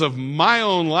 because of my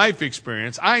own life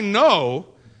experience, I know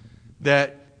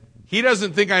that he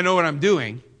doesn't think I know what I'm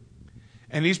doing.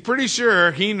 And he's pretty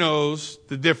sure he knows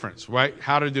the difference, right?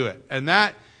 How to do it. And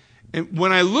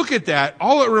when I look at that,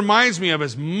 all it reminds me of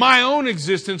is my own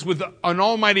existence with an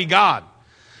almighty God.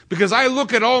 Because I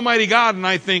look at almighty God and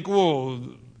I think, well,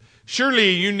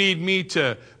 surely you need me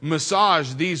to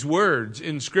massage these words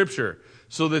in Scripture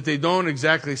so that they don't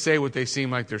exactly say what they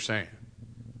seem like they're saying.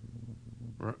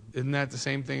 Isn't that the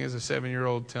same thing as a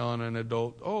 7-year-old telling an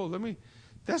adult,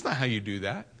 that's not how you do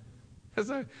that. That's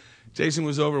not. Jason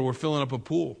was over, we're filling up a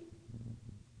pool.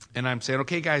 And I'm saying,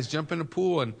 okay, guys, jump in the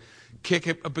pool and kick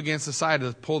it up against the side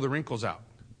to pull the wrinkles out.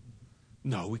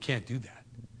 No, we can't do that.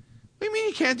 What do you mean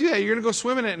you can't do that? You're going to go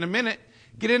swim in it in a minute.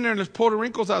 Get in there and just pull the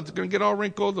wrinkles out. They're going to get all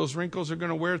wrinkled. Those wrinkles are going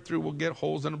to wear through. We'll get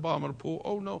holes in the bottom of the pool.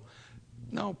 Oh, no.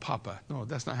 No, Papa. No,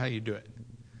 that's not how you do it.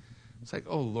 It's like,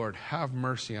 oh, Lord, have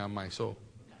mercy on my soul.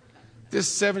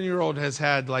 This 7-year-old has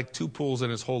had like 2 pools in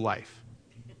his whole life.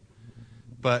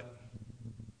 But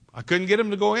I couldn't get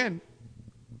him to go in.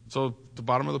 So the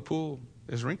bottom of the pool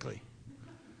is wrinkly.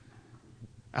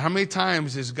 And how many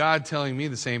times is God telling me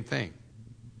the same thing?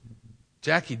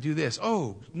 Jackie, do this.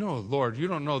 Oh, no, Lord, you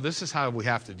don't know. This is how we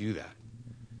have to do that.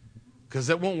 Because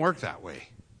it won't work that way.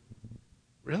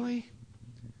 Really?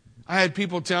 I had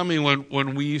people tell me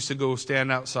when we used to go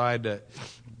stand outside at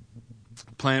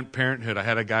Planned Parenthood, I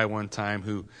had a guy one time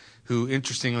who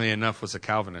interestingly enough was a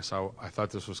Calvinist. I thought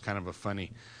this was kind of a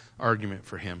funny argument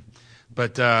for him.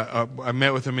 But I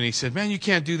met with him and he said, man, you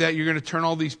can't do that. You're going to turn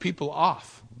all these people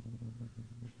off.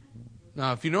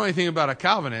 Now, if you know anything about a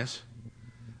Calvinist,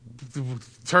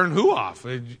 turn who off?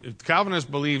 A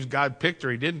Calvinist believes God picked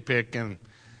or he didn't pick, and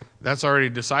that's already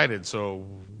decided. So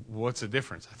what's the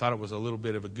difference? I thought it was a little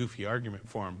bit of a goofy argument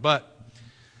for him. But,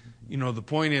 the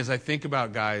point is, I think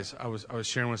about guys. I was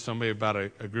sharing with somebody about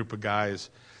a group of guys,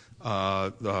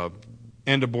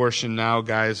 End Abortion Now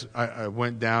guys. I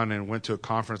went down and went to a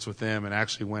conference with them and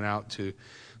actually went out to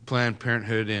Planned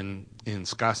Parenthood in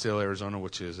Scottsdale, Arizona,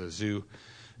 which is a zoo.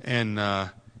 And,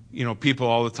 people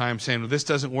all the time saying, well, this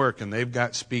doesn't work. And they've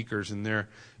got speakers and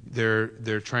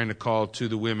they're trying to call to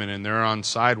the women and they're on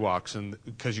sidewalks and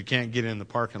because you can't get in the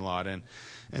parking lot. And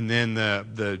then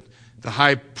the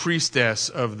high priestess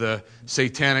of the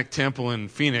Satanic Temple in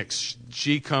Phoenix,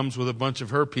 she comes with a bunch of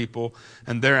her people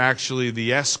and they're actually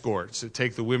the escorts that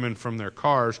take the women from their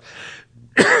cars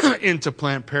into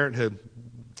Planned Parenthood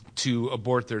to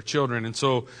abort their children. And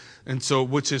so,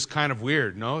 which is kind of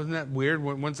weird. No, isn't that weird?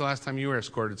 When's the last time you were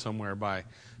escorted somewhere by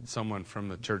someone from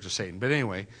the Church of Satan? But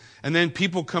anyway, and then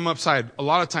people come upside, a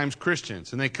lot of times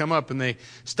Christians, and they come up and they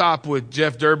stop with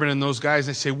Jeff Durbin and those guys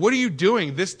and they say, what are you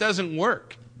doing? This doesn't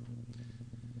work.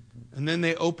 And then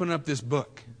they open up this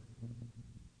book.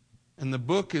 And the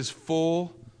book is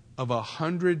full of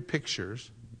 100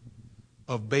 pictures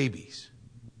of babies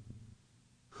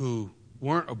who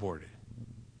weren't aborted.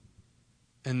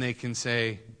 And they can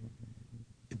say,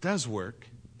 it does work.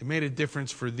 It made a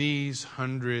difference for these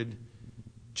 100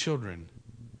 children.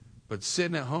 But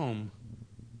sitting at home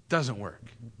doesn't work.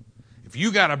 If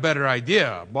you got a better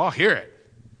idea, well, I'll hear it.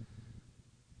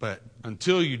 But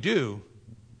until you do,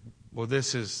 well,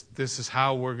 this is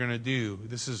how we're going to do.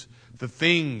 This is the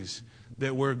things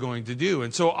that we're going to do.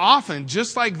 And so often,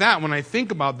 just like that, when I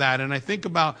think about that and I think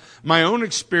about my own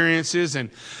experiences and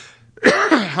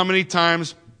how many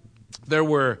times there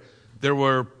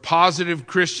were positive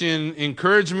Christian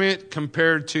encouragement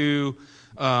compared to,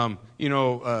 a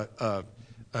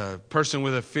person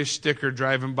with a fish sticker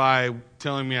driving by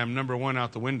telling me I'm number one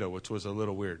out the window, which was a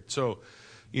little weird. So,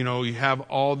 you have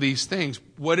all these things.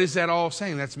 What is that all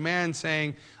saying? That's man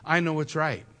saying, I know what's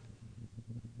right.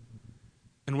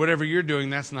 And whatever you're doing,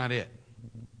 that's not it.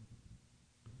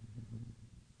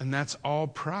 And that's all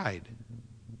pride.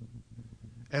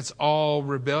 That's all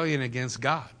rebellion against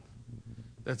God.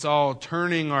 That's all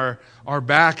turning our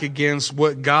back against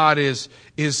what God is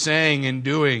saying and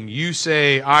doing. You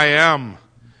say, I am.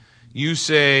 You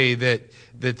say that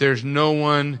there's no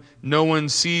one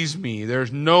sees me.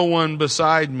 There's no one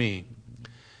beside me.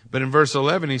 But in verse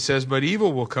 11 he says, but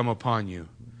evil will come upon you,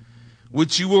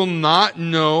 which you will not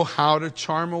know how to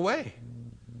charm away.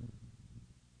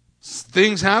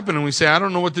 Things happen and we say, I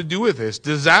don't know what to do with this.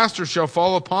 Disaster shall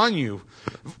fall upon you.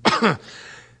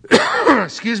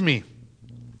 Excuse me.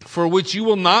 For which you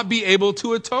will not be able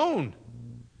to atone.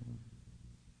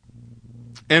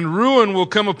 And ruin will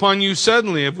come upon you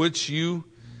suddenly, of which you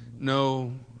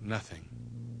know nothing.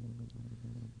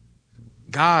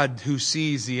 God, who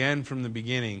sees the end from the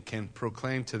beginning, can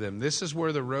proclaim to them, this is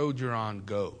where the road you're on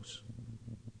goes.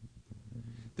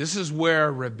 This is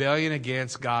where rebellion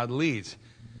against God leads.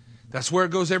 That's where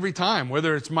it goes every time.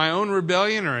 Whether it's my own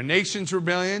rebellion or a nation's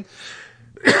rebellion,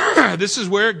 this is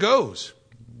where it goes.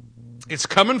 It's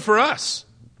coming for us.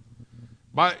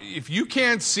 But if you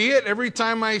can't see it, every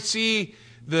time I see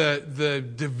the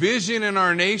division in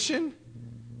our nation,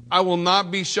 I will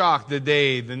not be shocked the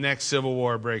day the next civil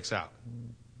war breaks out.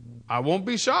 I won't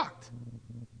be shocked.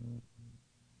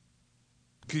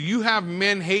 Because you have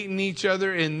men hating each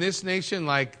other in this nation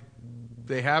like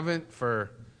they haven't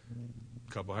for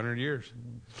a couple hundred years.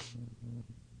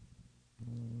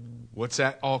 What's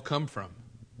that all come from?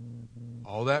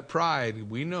 All that pride.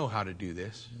 We know how to do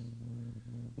this.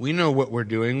 We know what we're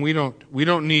doing. We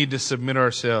don't need to submit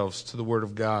ourselves to the Word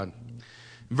of God.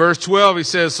 In verse 12 he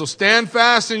says, so stand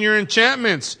fast in your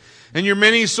enchantments and your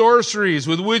many sorceries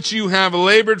with which you have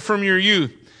labored from your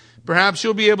youth. Perhaps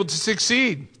you'll be able to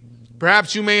succeed.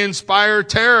 Perhaps you may inspire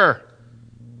terror.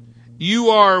 You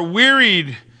are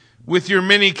wearied with your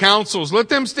many counsels. Let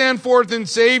them stand forth and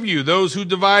save you, those who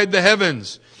divide the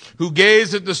heavens, who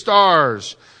gaze at the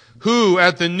stars, who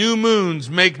at the new moons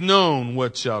make known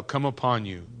what shall come upon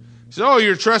you. He says, oh,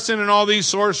 you're trusting in all these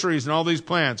sorceries and all these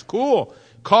plans. Cool.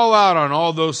 Call out on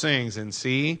all those things and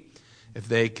see if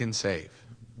they can save.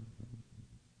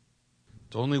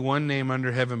 There's only one name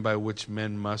under heaven by which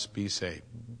men must be saved.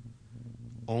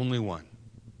 Only one.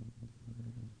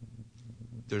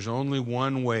 There's only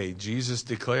one way. Jesus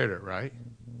declared it, right?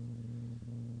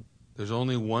 There's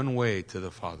only one way to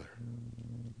the Father.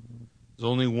 There's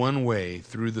only one way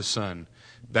through the Son.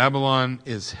 Babylon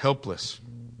is helpless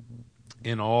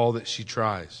in all that she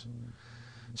tries.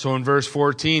 So in verse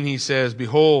 14 he says,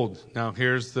 behold, now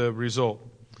here's the result.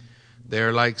 They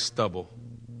are like stubble,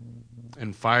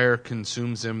 and fire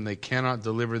consumes them. They cannot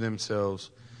deliver themselves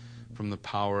from the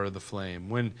power of the flame.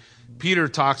 When Peter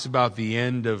talks about the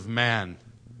end of man,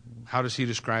 how does he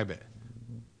describe it?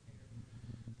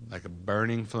 Like a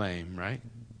burning flame, right?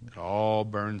 It all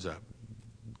burns up.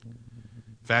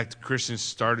 In fact, Christians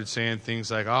started saying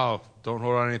things like, oh, don't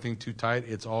hold on anything too tight.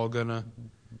 It's all going to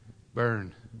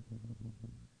burn.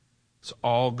 It's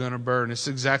all going to burn. It's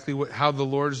exactly how the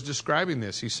Lord is describing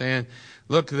this. He's saying,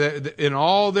 look, in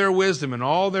all their wisdom and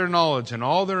all their knowledge and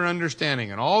all their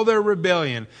understanding and all their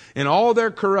rebellion and all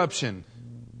their corruption,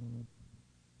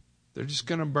 they're just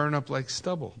going to burn up like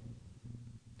stubble.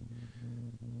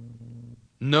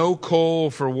 No coal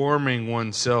for warming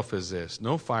oneself is this.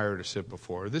 No fire to sit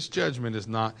before. This judgment is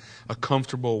not a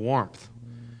comfortable warmth.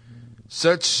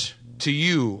 Such to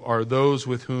you are those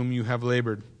with whom you have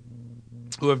labored,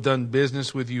 who have done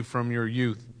business with you from your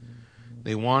youth.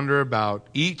 They wander about,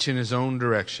 each in his own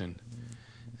direction,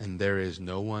 and there is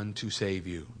no one to save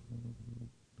you.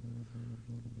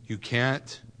 You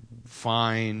can't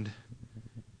find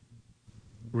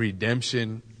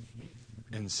redemption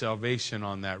and salvation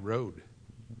on that road.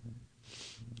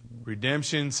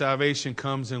 Redemption, salvation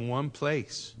comes in one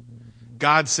place.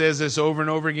 God says this over and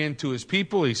over again to his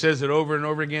people. He says it over and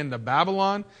over again to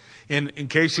Babylon. And in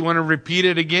case you want to repeat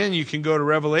it again, you can go to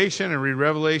Revelation and read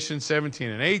Revelation 17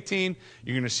 and 18.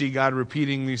 You're going to see God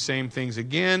repeating these same things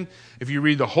again. If you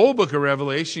read the whole book of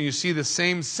Revelation, you see the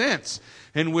same sense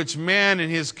in which man in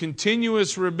his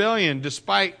continuous rebellion,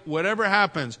 despite whatever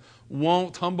happens,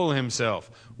 won't humble himself,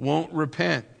 won't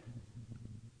repent.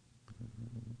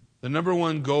 The number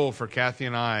one goal for Kathy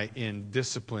and I in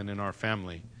discipline in our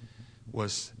family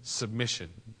was submission.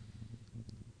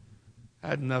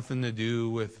 Had nothing to do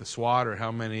with the SWAT or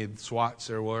how many SWATs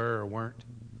there were or weren't.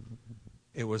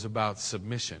 It was about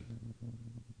submission.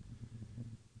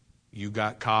 You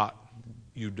got caught.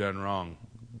 You've done wrong.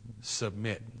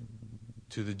 Submit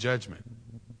to the judgment,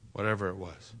 whatever it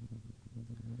was.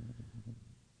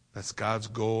 That's God's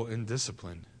goal in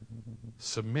discipline.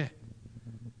 Submit.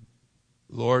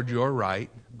 Lord, you're right.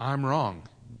 I'm wrong.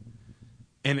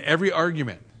 In every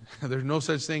argument, there's no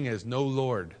such thing as no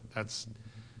Lord. That's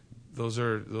an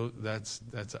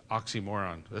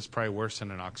oxymoron. That's probably worse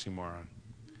than an oxymoron.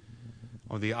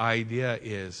 Well, the idea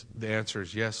is, the answer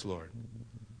is yes, Lord.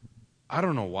 I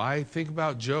don't know why. Think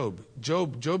about Job.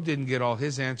 Job didn't get all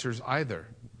his answers either.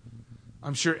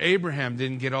 I'm sure Abraham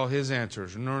didn't get all his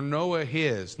answers, nor Noah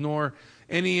his, nor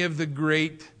any of the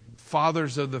great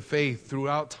fathers of the faith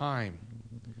throughout time.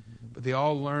 But they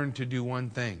all learned to do one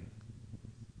thing: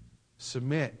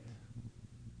 submit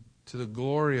to the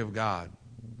glory of God.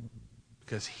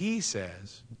 Because he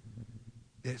says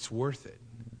it's worth it.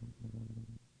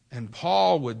 And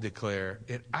Paul would declare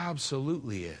it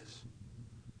absolutely is.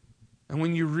 And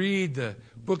when you read the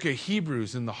book of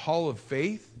Hebrews in the Hall of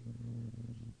Faith,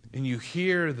 and you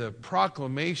hear the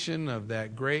proclamation of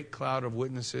that great cloud of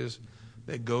witnesses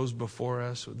that goes before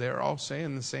us, they're all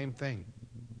saying the same thing.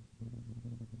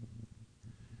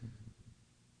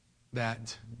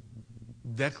 That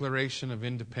declaration of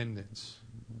independence,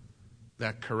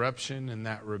 that corruption and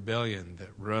that rebellion that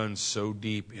runs so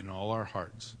deep in all our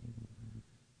hearts,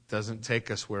 doesn't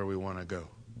take us where we want to go.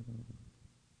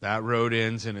 That road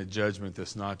ends in a judgment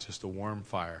that's not just a warm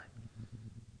fire,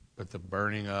 but the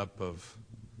burning up of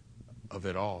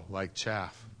it all, like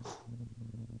chaff.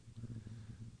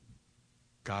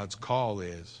 God's call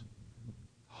is,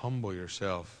 humble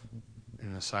yourself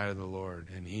in the sight of the Lord,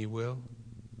 and he will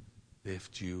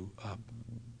lift you up.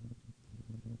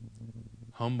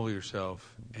 Humble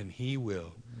yourself, and he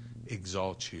will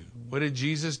exalt you. What did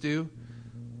Jesus do?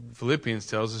 Philippians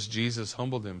tells us Jesus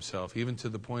humbled himself, even to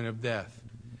the point of death.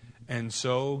 And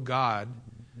so God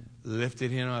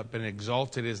lifted him up and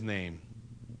exalted his name,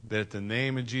 that at the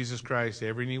name of Jesus Christ,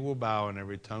 every knee will bow and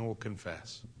every tongue will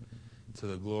confess to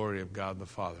the glory of God the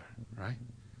Father. Right?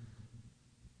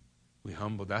 We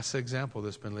humble. That's the example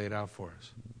that's been laid out for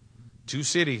us. 2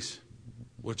 cities.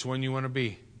 Which one you want to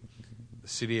be? The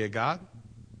city of God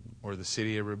or the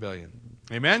city of rebellion?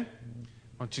 Amen?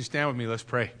 Why don't you stand with me? Let's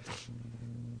pray.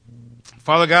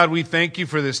 Father God, we thank you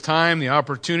for this time, the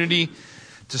opportunity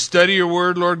to study your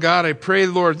word, Lord God. I pray,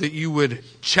 Lord, that you would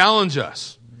challenge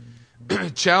us.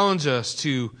 Challenge us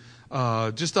to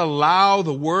just allow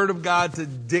the word of God to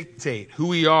dictate who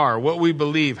we are, what we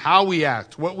believe, how we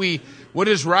act, what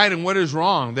is right and what is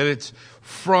wrong. That it's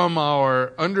from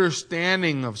our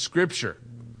understanding of Scripture.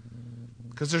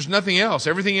 Because there's nothing else.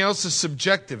 Everything else is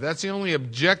subjective. That's the only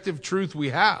objective truth we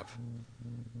have.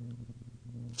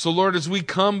 So, Lord, as we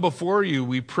come before you,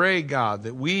 we pray, God,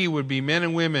 that we would be men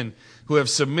and women who have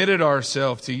submitted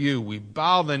ourselves to you. We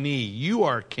bow the knee. You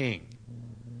are King.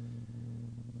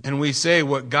 And we say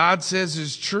what God says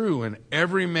is true, and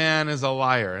every man is a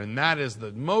liar. And that is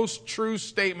the most true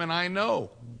statement I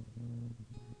know.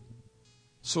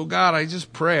 So, God, I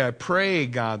just pray. I pray,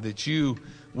 God, that you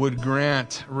would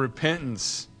grant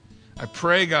repentance. I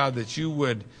pray, God, that you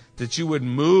would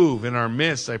move in our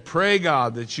midst. I pray,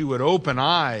 God, that you would open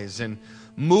eyes and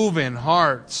move in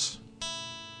hearts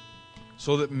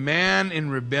so that man in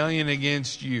rebellion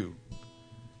against you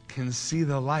can see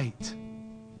the light,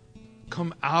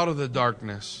 come out of the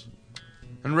darkness,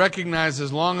 and recognize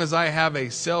as long as I have a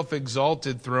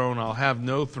self-exalted throne, I'll have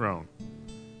no throne.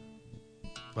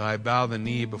 But I bow the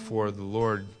knee before the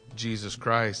Lord Jesus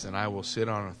Christ, and I will sit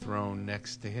on a throne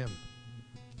next to him.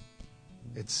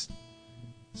 It's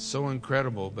so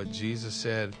incredible, but Jesus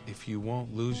said, if you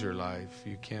won't lose your life,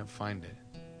 you can't find it.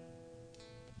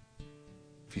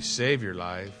 If you save your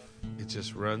life, it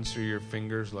just runs through your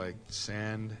fingers like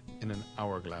sand in an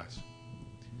hourglass,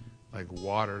 like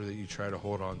water that you try to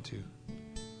hold on to.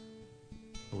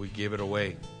 But we give it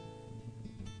away.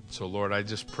 So, Lord, I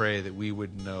just pray that we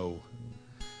would know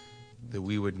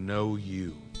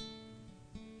you.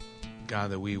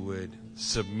 God, that we would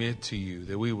submit to you,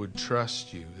 that we would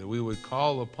trust you, that we would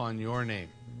call upon your name.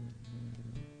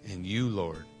 And you,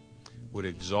 Lord, would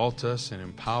exalt us and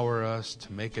empower us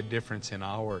to make a difference in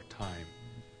our time,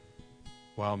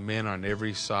 while men on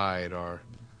every side are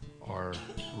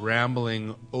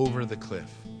rambling over the cliff.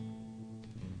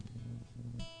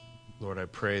 Lord, I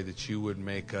pray that you would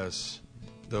make us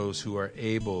those who are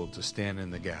able to stand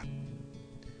in the gap,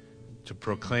 to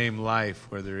proclaim life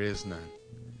where there is none.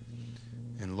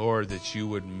 And Lord, that you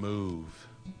would move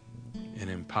and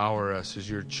empower us as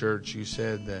your church. You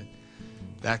said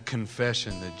that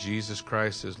confession that Jesus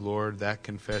Christ is Lord, that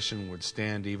confession would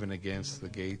stand even against the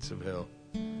gates of hell.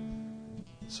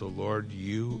 So Lord,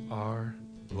 you are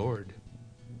Lord.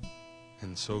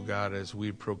 And so God, as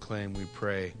we proclaim, we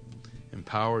pray,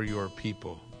 empower your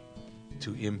people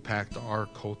to impact our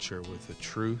culture with the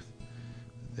truth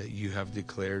that you have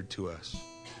declared to us.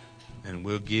 And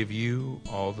we'll give you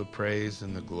all the praise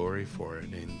and the glory for it.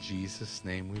 In Jesus'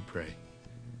 name we pray.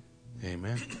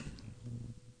 Amen.